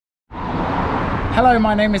Hello,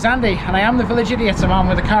 my name is Andy and I am the village idiot. I'm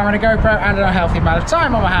with a car and a GoPro and a healthy amount of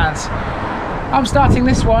time on my hands. I'm starting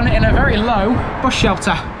this one in a very low bus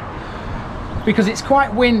shelter because it's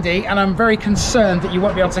quite windy and I'm very concerned that you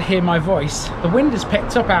won't be able to hear my voice. The wind has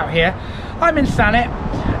picked up out here. I'm in Thanet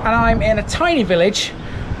and I'm in a tiny village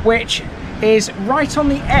which is right on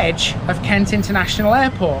the edge of Kent International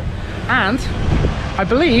Airport, and I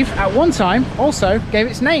believe at one time also gave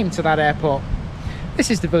its name to that airport.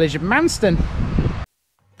 This is the village of Manston.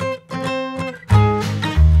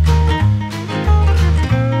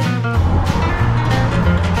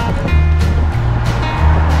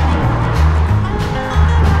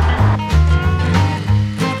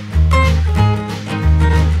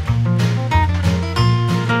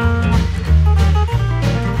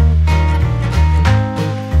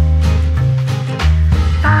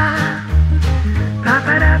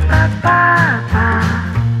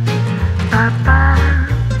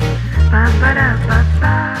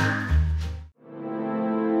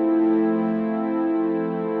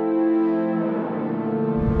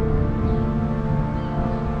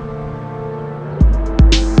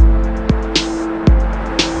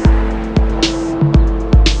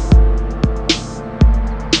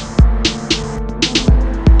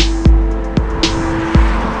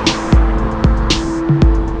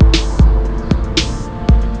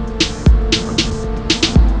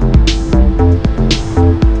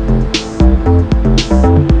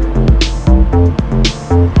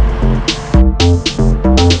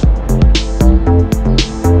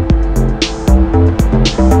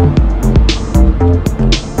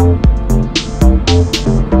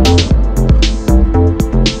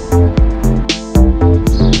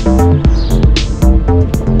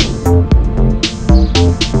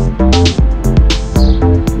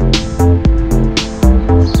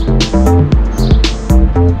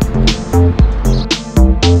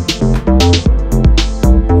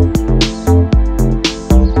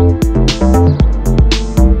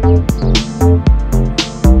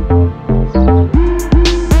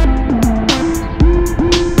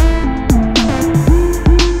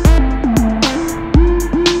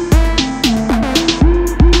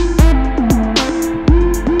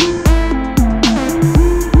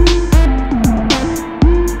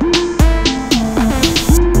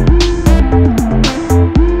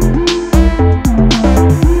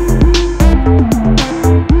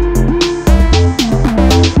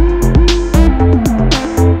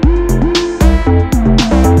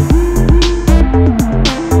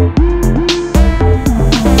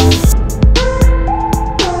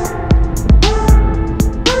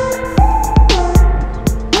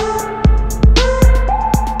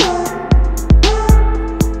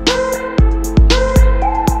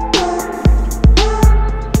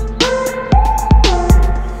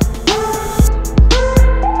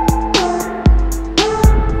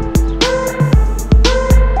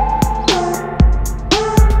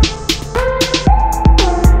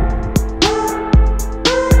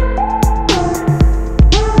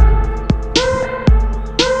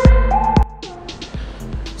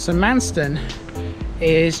 So Manston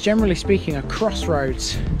is, generally speaking, a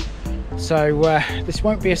crossroads. So this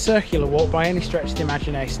won't be a circular walk by any stretch of the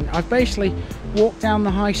imagination. I've basically walked down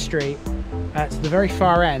the high street to the very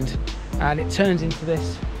far end, and it turns into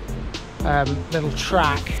this little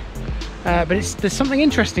track. But there's something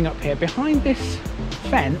interesting up here. Behind this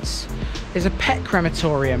fence is a pet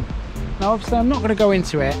crematorium. Now obviously I'm not going to go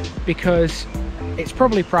into it because it's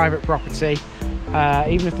probably private property.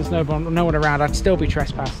 Even if there's no one around, I'd still be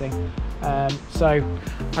trespassing. So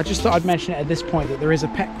I just thought I'd mention it at this point that there is a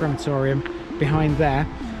pet crematorium behind there.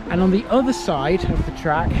 And on the other side of the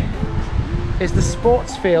track is the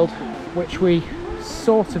sports field, which we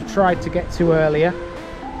sort of tried to get to earlier.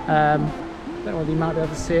 Don't know whether you might be able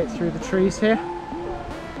to see it through the trees here.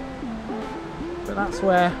 But that's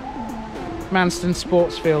where Manston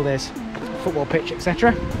sports field is, football pitch,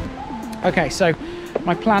 etc. Okay, so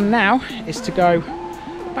my plan now is to go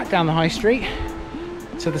back down the high street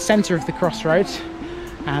to the centre of the crossroads,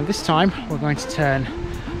 and this time we're going to turn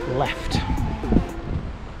left.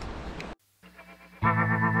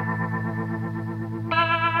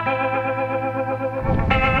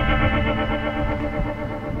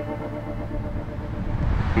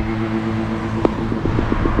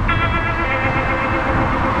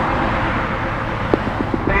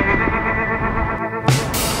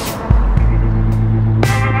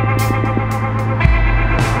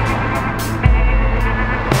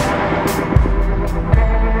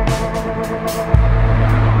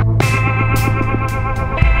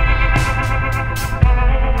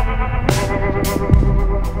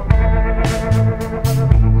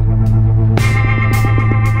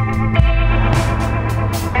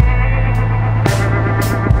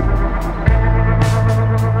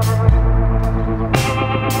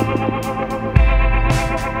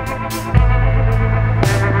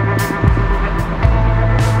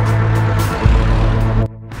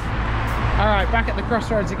 back at the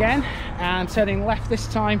crossroads again and turning left this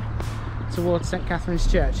time towards St Catherine's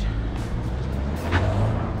Church.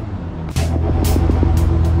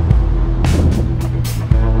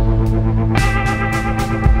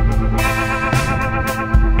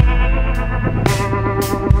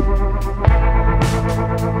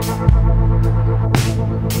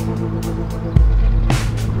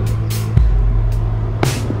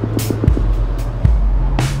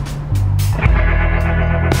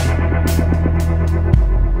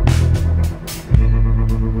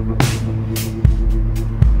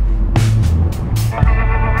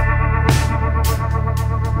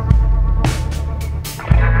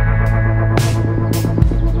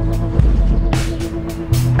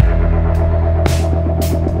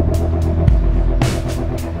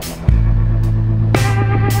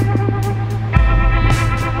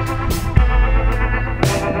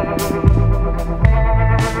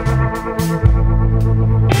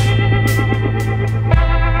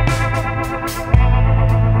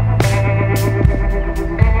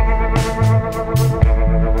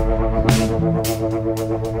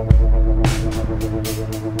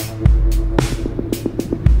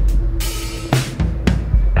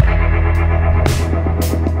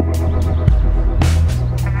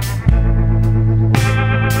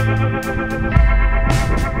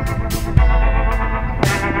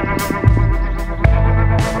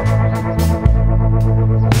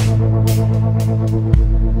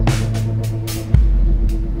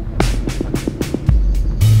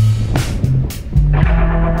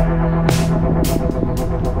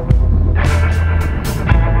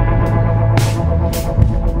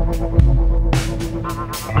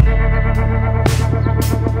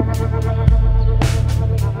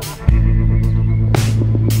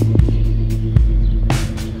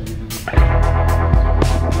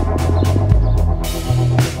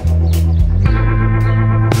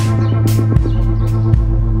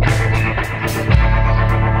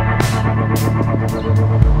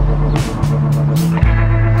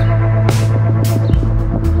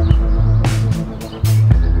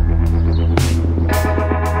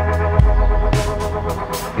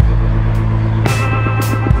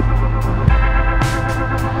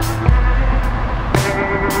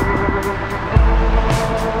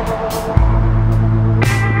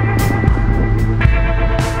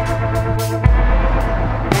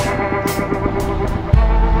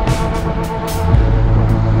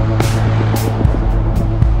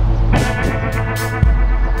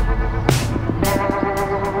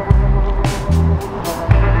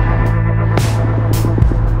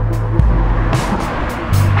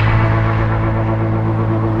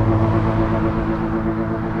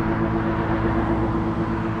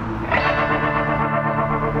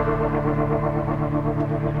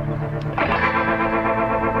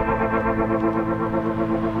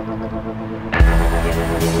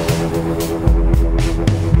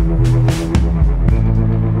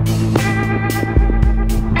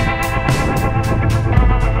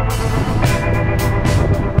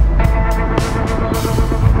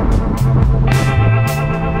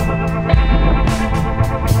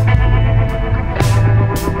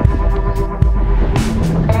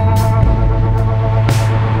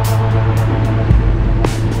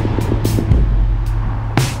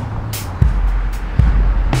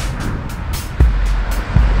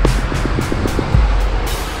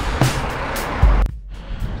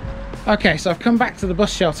 Okay, so I've come back to the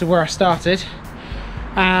bus shelter where I started,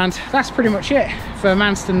 and that's pretty much it for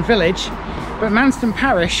Manston village, but Manston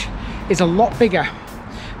Parish is a lot bigger.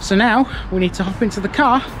 So now we need to hop into the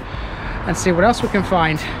car and see what else we can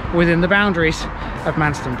find within the boundaries of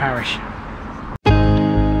Manston Parish.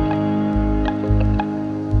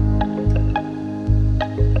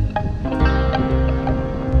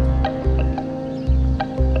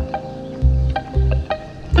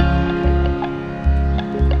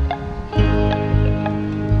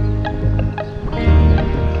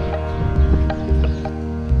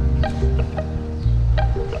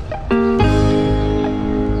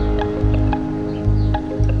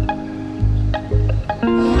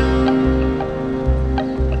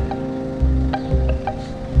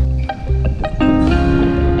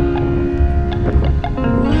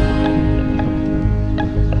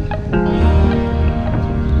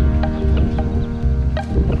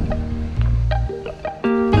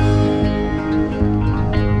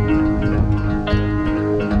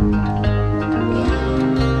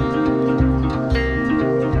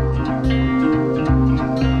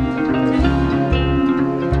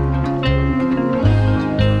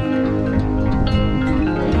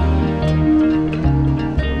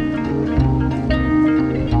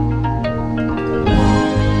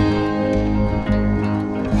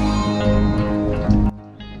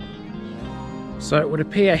 So it would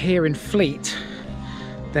appear here in Flete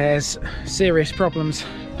there's serious problems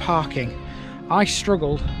parking. I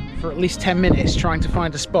struggled for at least 10 minutes trying to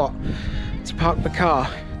find a spot to park the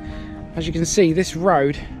car. As you can see, this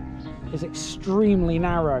road is extremely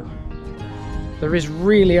narrow. There is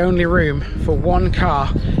really only room for one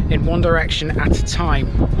car in one direction at a time.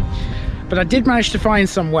 But I did manage to find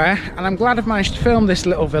somewhere, and I'm glad I've managed to film this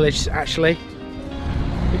little village actually,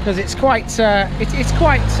 because it's quite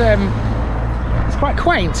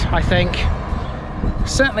quaint, I think.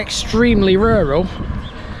 Certainly extremely rural.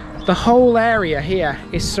 The whole area here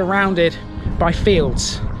is surrounded by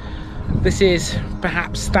fields. This is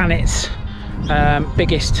perhaps Thanet's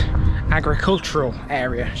biggest agricultural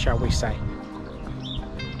area, shall we say.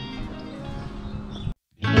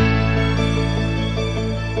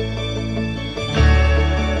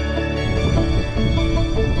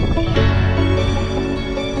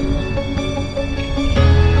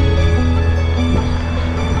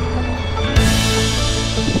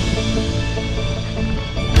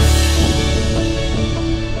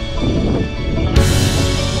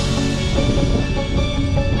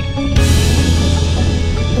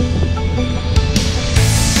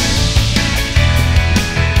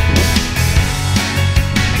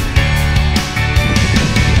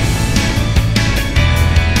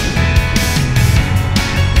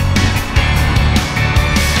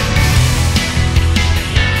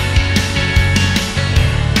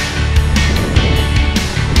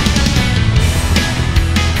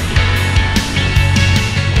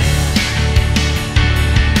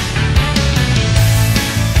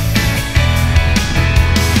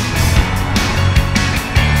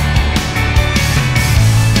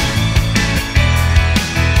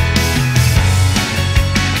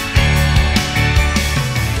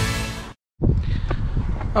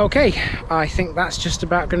 Okay, I think that's just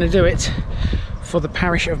about going to do it for the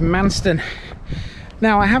parish of Manston.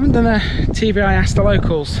 Now, I haven't done a TV I Asked the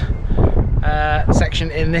Locals section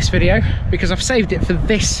in this video because I've saved it for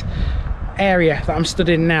this area that I'm stood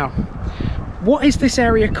in now. What is this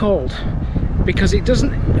area called? Because it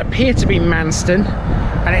doesn't appear to be Manston,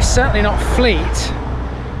 and it's certainly not Flete.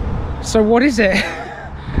 So what is it?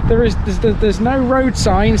 There's no road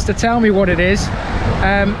signs to tell me what it is.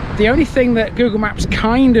 The only thing that Google Maps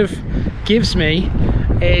kind of gives me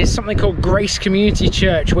is something called Grace Community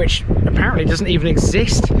Church, which apparently doesn't even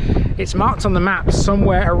exist. It's marked on the map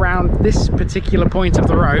somewhere around this particular point of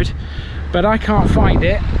the road, but I can't find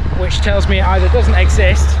it, which tells me it either doesn't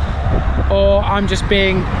exist or I'm just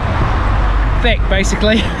being thick,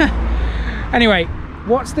 basically. Anyway,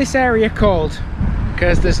 what's this area called?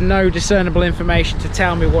 Because there's no discernible information to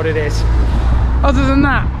tell me what it is. Other than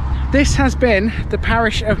that, this has been the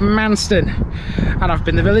parish of Manston, and I've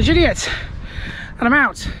been the village idiot, and I'm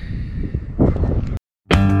out.